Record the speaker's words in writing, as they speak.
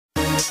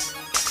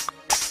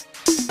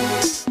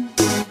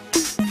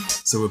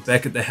So we're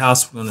back at the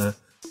house. We're gonna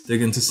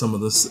dig into some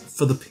of this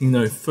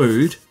Filipino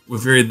food. We're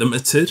very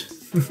limited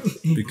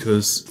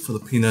because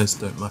Filipinos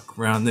don't muck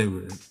around.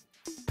 The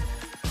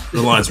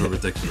lines were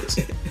ridiculous.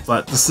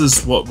 But this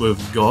is what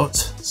we've got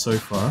so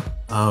far.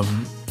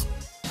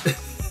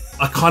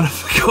 I kind of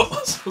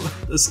forgot what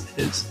this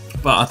is,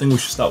 but I think we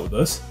should start with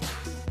this.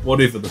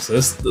 Whatever this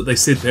is, they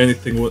said the only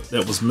thing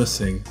that was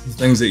missing, the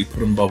things that you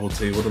put in bubble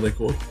tea, what are they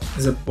called?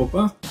 Is it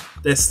boba?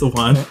 That's the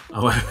one. Yeah.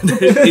 I haven't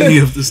had any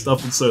of this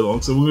stuff in so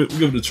long, so we'll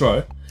give it a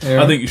try.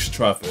 Yeah. I think you should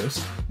try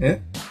first. Yeah.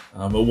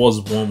 It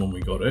was warm when we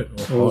got it.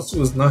 It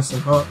was nice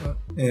and hot.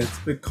 Yeah, it's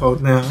a bit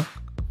cold now.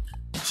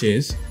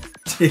 Cheers.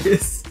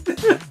 Cheers.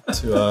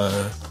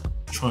 To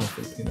trying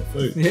Filipino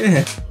food.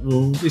 Yeah.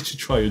 We'll let you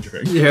try your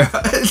drink. Yeah.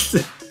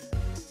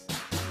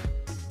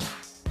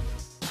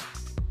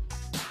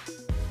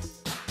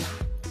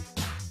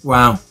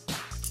 Wow,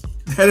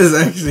 that is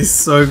actually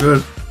so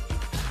good.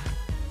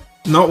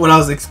 Not what I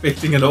was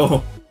expecting at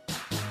all.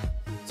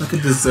 It's like a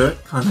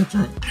dessert kind of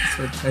drink. That's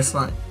what it tastes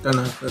like. Don't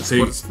know if that's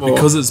what it's for.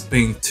 Because it's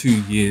been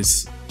 2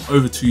 years,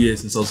 over 2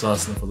 years since I was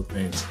last in the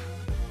Philippines,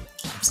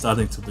 I'm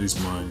starting to lose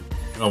my,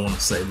 I don't want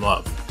to say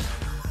love,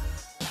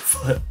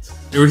 but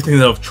everything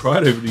that I've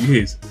tried over the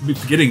years, I'm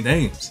forgetting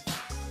names.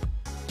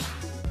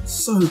 It's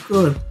so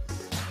good.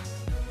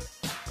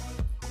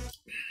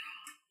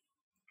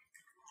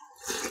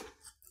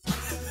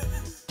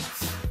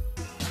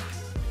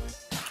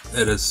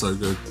 It is so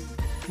good.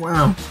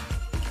 Wow.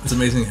 It's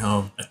amazing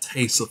how a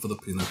taste of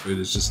Filipino food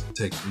is just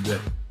taken away.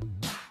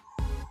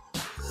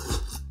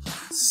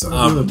 So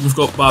good. We've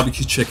got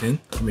barbecue chicken.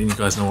 I mean, you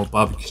guys know what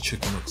barbecue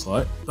chicken looks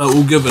like. But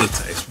we'll give it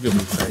a taste. We'll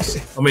give it a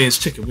taste. I mean, it's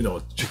chicken. We know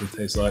what chicken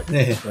tastes like.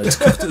 Yeah. But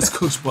it's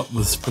cooked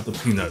with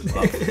Filipino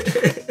love.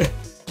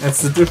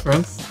 That's the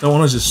difference. Don't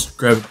want to just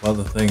grab it by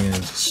the thing and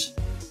just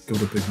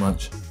give it a big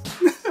munch.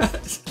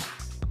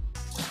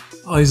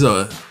 Oh, he's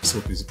a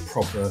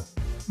proper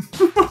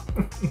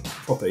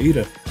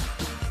eater.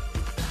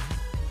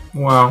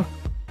 Wow.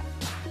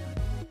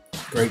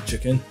 Great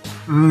chicken.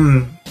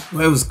 The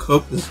way it was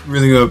cooked is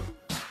really good.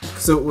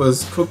 Because it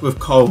was cooked with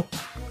coal.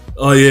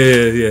 Oh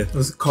yeah. It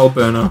was a coal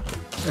burner.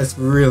 That's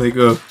really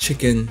good.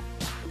 Chicken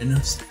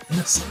innocent.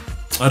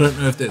 I don't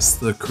know if that's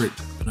the correct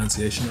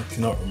pronunciation. I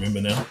cannot remember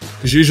now.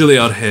 Because usually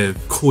I'd have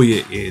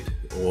Koya Ed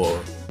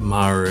or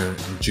Mara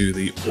and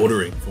Julie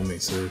ordering for me,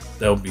 so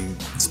they'll be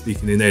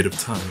speaking their native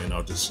tongue and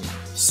I'll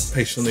just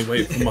patiently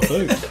wait for my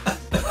food.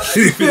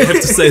 You even have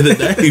to say the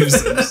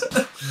names.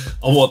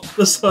 I want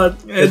this one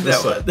and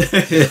this one.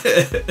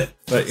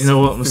 But you know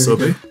what,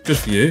 Musobi? Good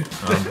for you.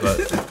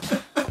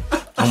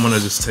 But I'm gonna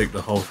just take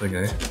the whole thing,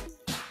 eh?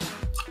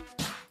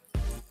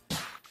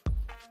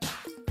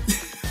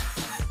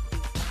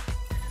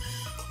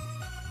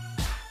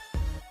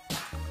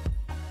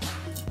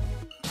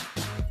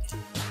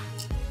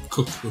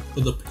 Cooked with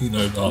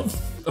Filipino love.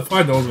 If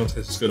I know I was going to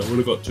taste this good, I would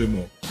have got 2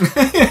 more.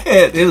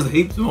 There was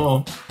heaps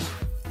more.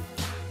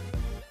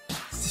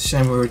 It's a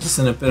shame we were just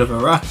in a bit of a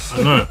rush.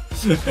 I know,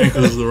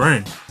 because of the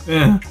rain.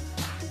 Yeah.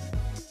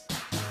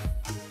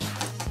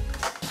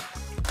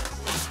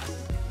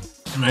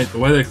 Mate, the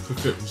way they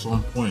cook it was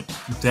on point.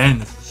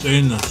 Dan, if you're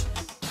seeing this,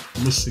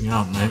 you're missing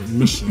out, mate. You're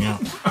missing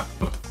out.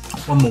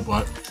 One more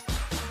bite.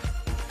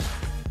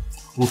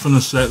 We'll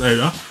finish that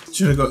later.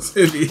 Should have got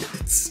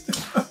serviettes.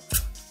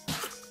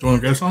 Do you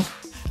want to get some?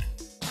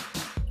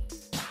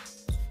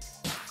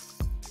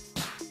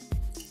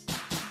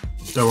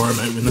 Don't worry,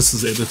 mate. When this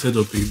is edited,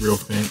 it'll be real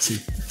fancy.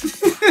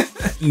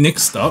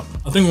 Next up,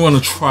 I think we want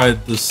to try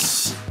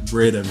this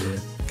bread over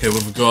here. Okay,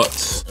 we've got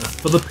a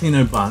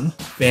Filipino bun,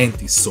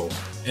 bantiso.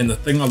 And the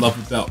thing I love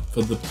about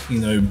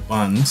Filipino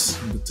buns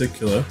in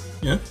particular,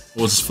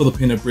 or just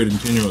Filipino bread in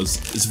general, is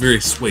it's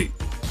very sweet.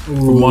 Ooh.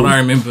 From what I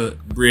remember,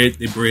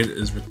 their bread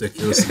is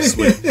ridiculously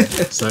sweet.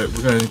 So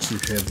we're going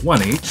to have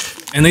 1 each.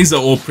 And these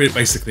are all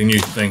basically new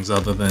things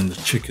other than the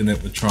chicken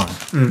that we're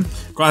trying.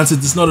 Granted,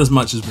 it's not as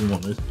much as we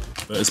wanted,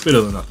 but it's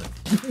better than nothing.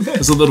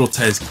 It's a little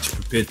taste that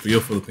you prepared for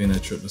your Filipino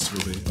trip, Mr.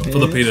 Whippy. Or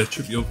Filipino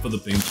trip, your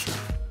Philippines trip.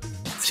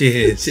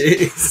 Cheers.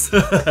 Cheers.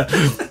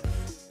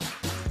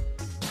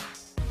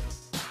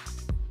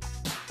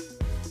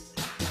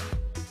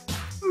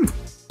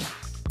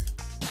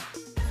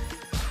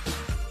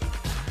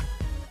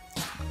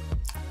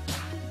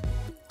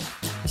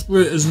 This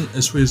bread isn't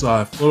as sweet as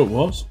I thought it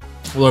was,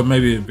 although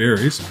maybe it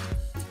varies.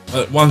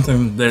 But one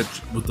thing that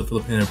with the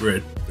Filipino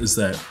bread is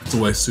that it's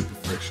always super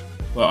fresh.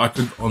 Like I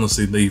could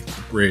honestly leave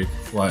the bread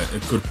for like a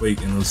good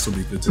week and it'll still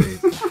be good to eat.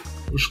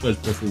 Which goes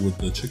perfect with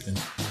the chicken.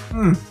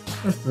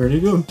 That's pretty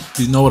good.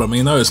 Do you know what I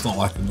mean though? It's not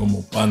like a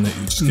normal bun that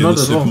you just get at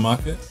the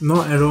supermarket.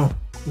 Not at all.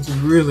 It's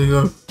really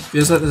good.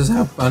 Feels like this is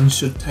how buns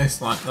should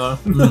taste like though.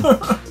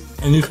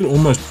 And you could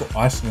almost put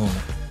icing on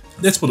it.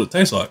 That's what it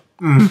tastes like.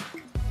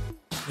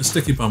 A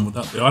sticky bun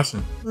without the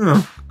icing.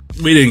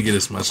 We didn't get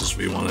as much as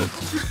we wanted,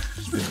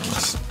 to be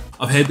honest.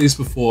 I've had these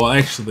before.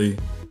 Actually,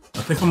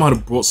 I think I might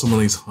have brought some of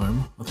these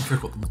home. I think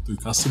I got them through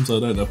customs. I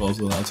don't know if I was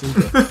allowed to,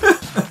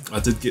 but I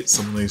did get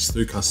some of these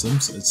through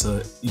customs. It's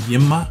a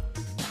yema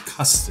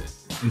custard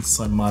in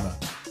Saimara.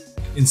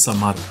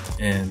 ensaimada.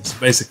 And so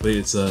basically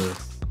it's a,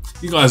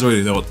 you guys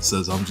already know what this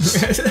is, I'm just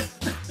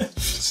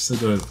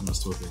doing it from the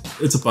talking.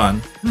 It's a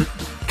bun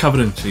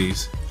covered in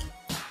cheese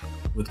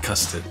with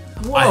custard.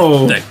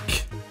 Whoa. I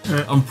think.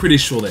 I'm pretty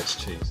sure that's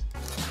cheese.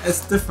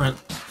 It's different.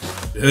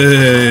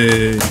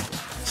 Hey.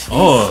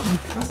 Oh,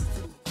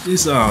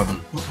 these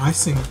What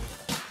icing?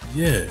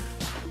 yeah.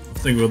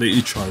 I think we'll let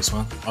you try this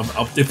one.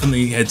 I've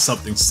definitely had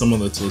something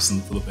similar to this in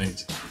the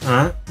Philippines.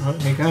 Alright,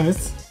 here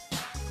goes.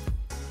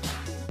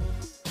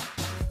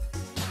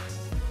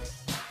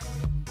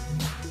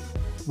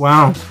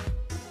 Wow.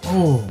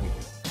 Oh,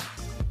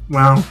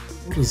 Wow.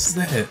 what is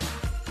that?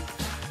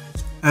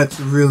 That's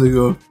really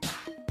good.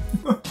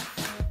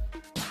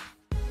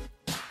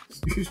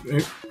 Excuse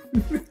me.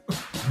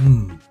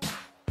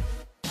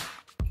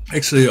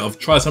 Actually, I've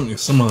tried something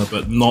similar,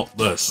 but not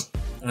this.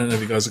 I don't know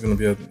if you guys are going to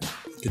be able to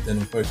get that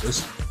in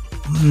focus.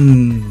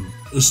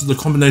 This is the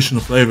combination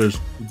of flavors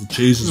with the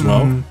cheese as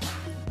well.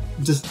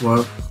 Just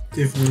work.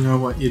 Definitely know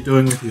what you're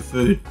doing with your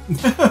food.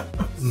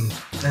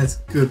 That's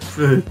good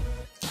food.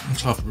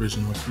 That's half the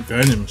reason why I keep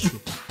going there, Mr.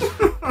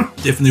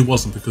 Definitely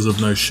wasn't because of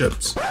no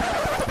ships.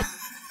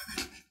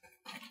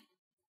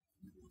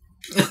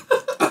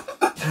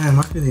 Damn,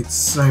 I could eat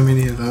so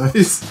many of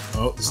those.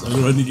 Oh, it's not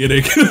already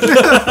getting.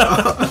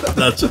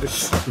 That's it.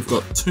 We've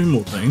got two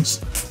more things.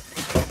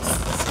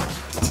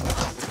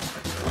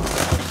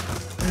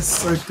 That's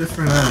so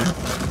different, eh?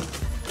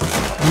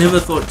 I never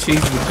thought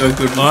cheese would go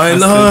good with I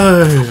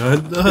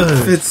custard. know.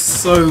 It fits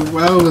so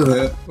well with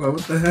it. Like,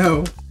 what the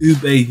hell?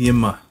 Ube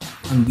yema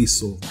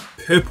pandiso.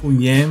 Purple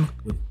yam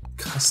with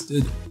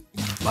custard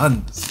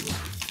buns.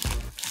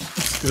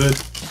 That's good.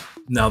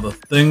 Now the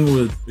thing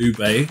with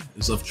ube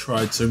is I've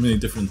tried so many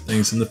different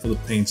things in the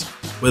Philippines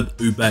with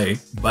ube,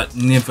 but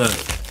never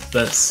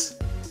this.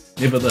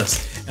 Never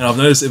this. And I've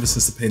noticed ever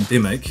since the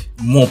pandemic,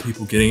 more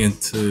people getting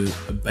into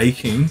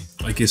baking,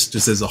 I guess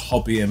just as a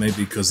hobby and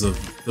maybe because of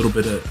a little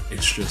bit of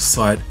extra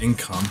side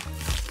income.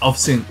 I've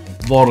seen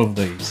a lot of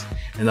these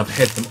and I've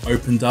had them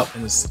opened up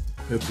and it's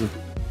purple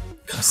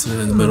custard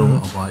in the middle.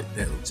 I'm like,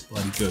 that looks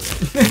bloody good.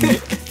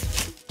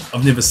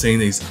 I've never seen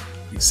these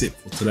except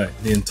for today.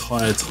 The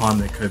entire time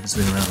that COVID's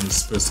been around, this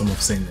is the first time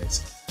I've seen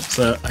these.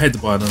 So I had to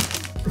buy them.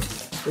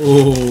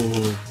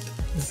 Oh,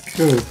 That's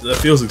good. that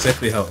feels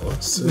exactly how it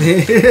looks. So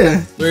Yeah.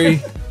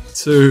 3,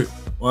 2,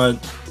 1.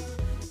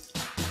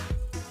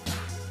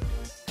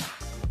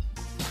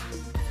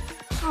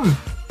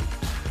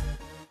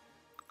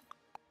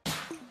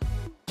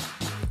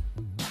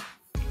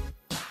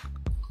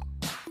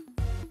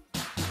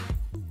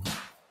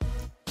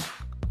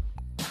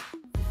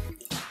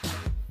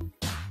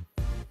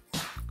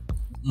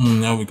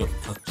 Now we got the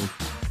custard.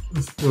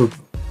 That's good.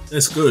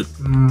 That's good.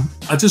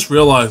 I just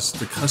realised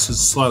the custard's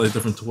slightly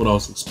different to what I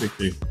was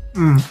expecting.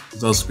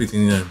 Because I was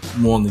expecting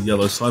more on the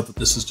yellow side, but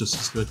this is just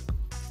as good.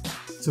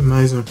 It's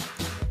amazing.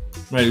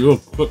 Mate, you're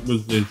quick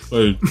with the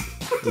food.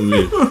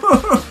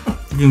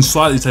 You can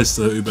slightly taste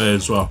the ube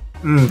as well.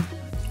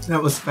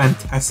 That was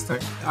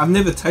fantastic. I've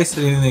never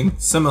tasted anything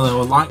similar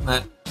or like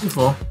that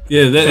before.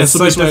 Yeah, that's It's the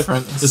so best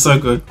different. way. It's so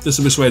good. That's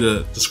the best way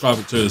to describe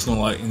it too. It's not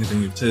like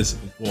anything you've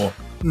tasted before.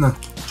 No.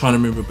 Trying to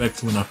remember back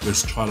to when I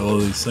first tried all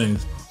of these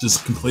things.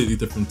 Just completely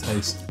different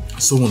taste. I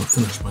still want to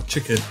finish my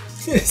chicken.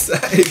 Yes,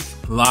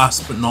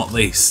 Last but not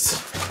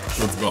least,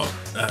 we've got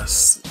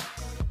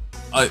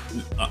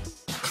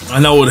I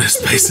know what it is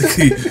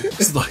basically.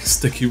 It's like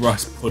sticky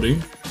rice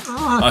pudding.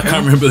 Oh, okay. I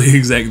can't remember the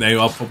exact name.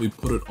 I'll probably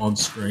put it on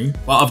screen.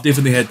 But I've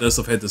definitely had this.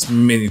 I've had this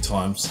many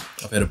times.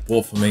 I've had it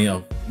bought for me.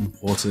 I've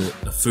bought it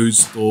at food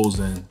stores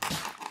and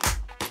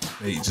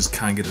you just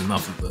can't get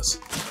enough of this.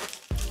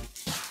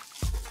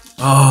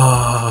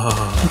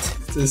 Ah.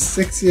 It's a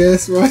sexy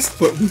ass rice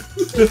pudding.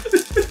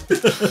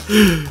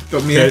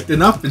 Got me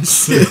acting up and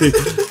shit.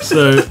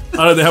 So I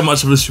don't know how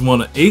much of this you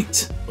want to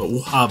eat, but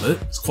we'll have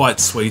it. It's quite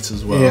sweet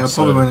as well. Yeah, I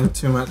probably won't have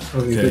too much.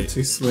 Probably a bit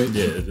too sweet.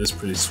 Yeah, it is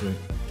pretty sweet.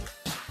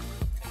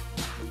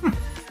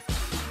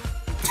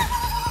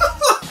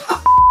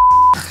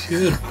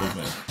 Beautiful,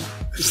 man.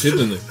 It's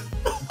heavenly.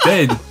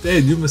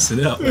 Dad, you're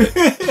missing out, man.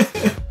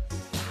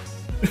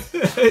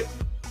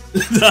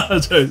 No,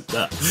 don't.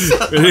 Nah.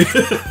 Ready?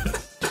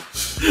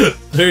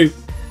 3,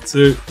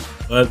 2,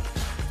 1.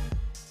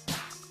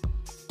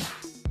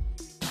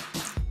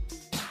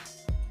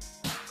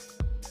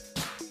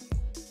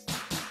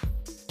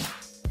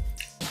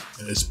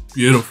 It's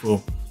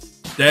beautiful.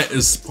 That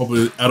is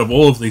probably, out of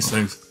all of these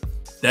things,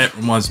 that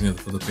reminds me of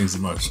the Philippines the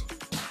most.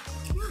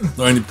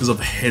 Not only because I've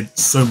had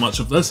so much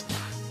of this,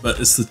 but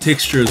it's the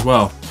texture as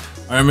well.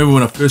 I remember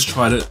when I first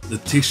tried it, the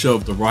texture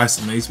of the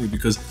rice amazed me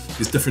because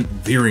there's different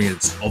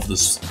variants of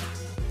this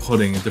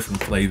pudding and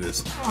different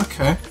flavors.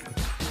 Okay.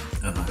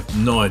 And I have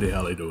no idea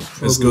how they do it.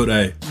 It's good,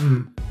 eh?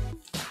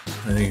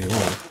 I think it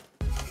will.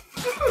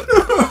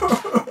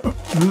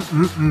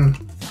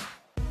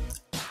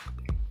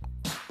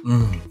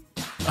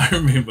 I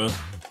remember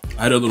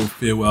I had a little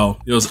farewell.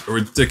 There was a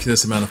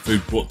ridiculous amount of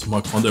food brought to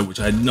my condo, which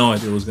I had no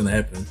idea was going to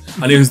happen.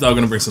 I knew they were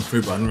going to bring some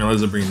food, but I didn't realize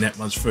they'd bring that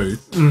much food.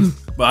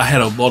 But I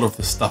had a lot of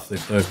the stuff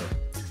left over.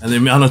 And the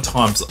amount of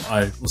times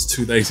I was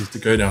too lazy to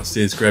go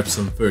downstairs, grab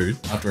some food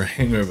after a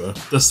hangover,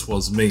 this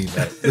was me,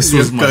 mate. This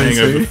was my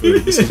hangover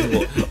food. This is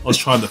what I was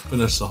trying to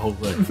finish the whole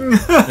thing.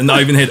 And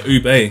I even had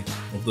ube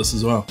of this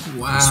as well.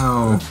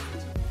 Wow.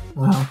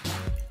 Wow.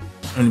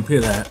 And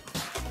compare that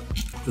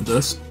to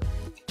this,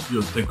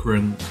 you'll think we're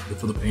in the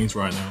Philippines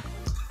right now.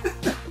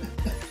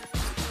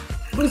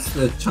 What's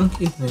the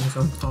chunky things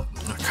on top?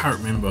 I can't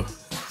remember.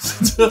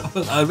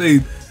 I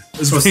mean,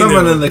 for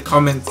someone in the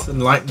comments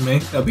enlighten me,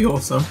 that'd be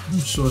awesome. I'm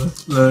sure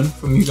to learn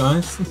from you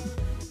guys.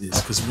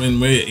 Yes, because when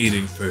we're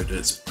eating food,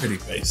 it's pretty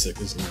basic,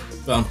 isn't it?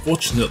 But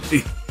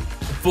unfortunately,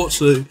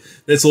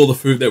 that's all the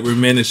food that we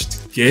managed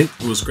to get.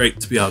 It was great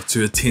to be able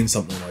to attend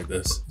something like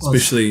this,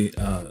 especially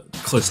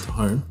close to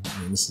home. I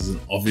mean, this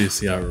isn't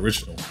obviously our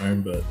original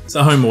home, but it's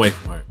our home away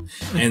from home.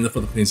 And the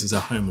Philippines is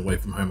our home away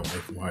from home, away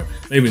from home.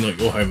 Maybe not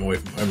your home away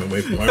from home,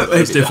 away from home, but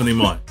it's definitely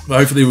mine. But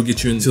hopefully we'll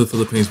get you into the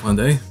Philippines one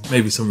day.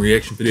 Maybe some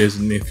reaction videos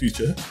in the near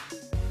future.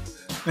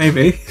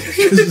 Maybe.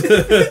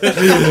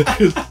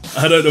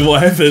 I don't know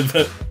what happened,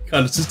 but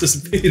kind of just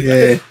disappeared.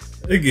 Yeah.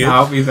 Again.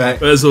 I'll be back.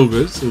 But it's all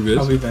good. It's all good.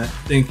 I'll be back.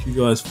 Thank you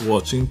guys for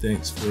watching.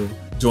 Thanks for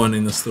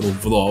joining this little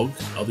vlog.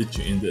 I'll let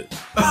you end it.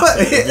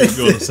 If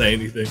you want to say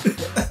anything.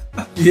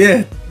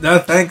 Yeah. No,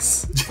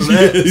 thanks for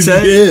that,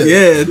 Shay.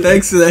 Yeah,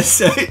 thanks for that,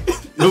 Shay.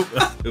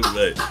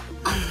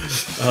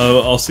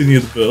 I'll send you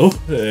the bill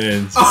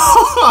and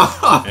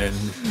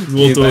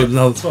we'll do it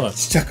another time.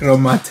 Just chuck it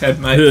on my tab,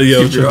 mate. Yeah,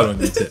 I'll chuck it on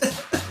your tab.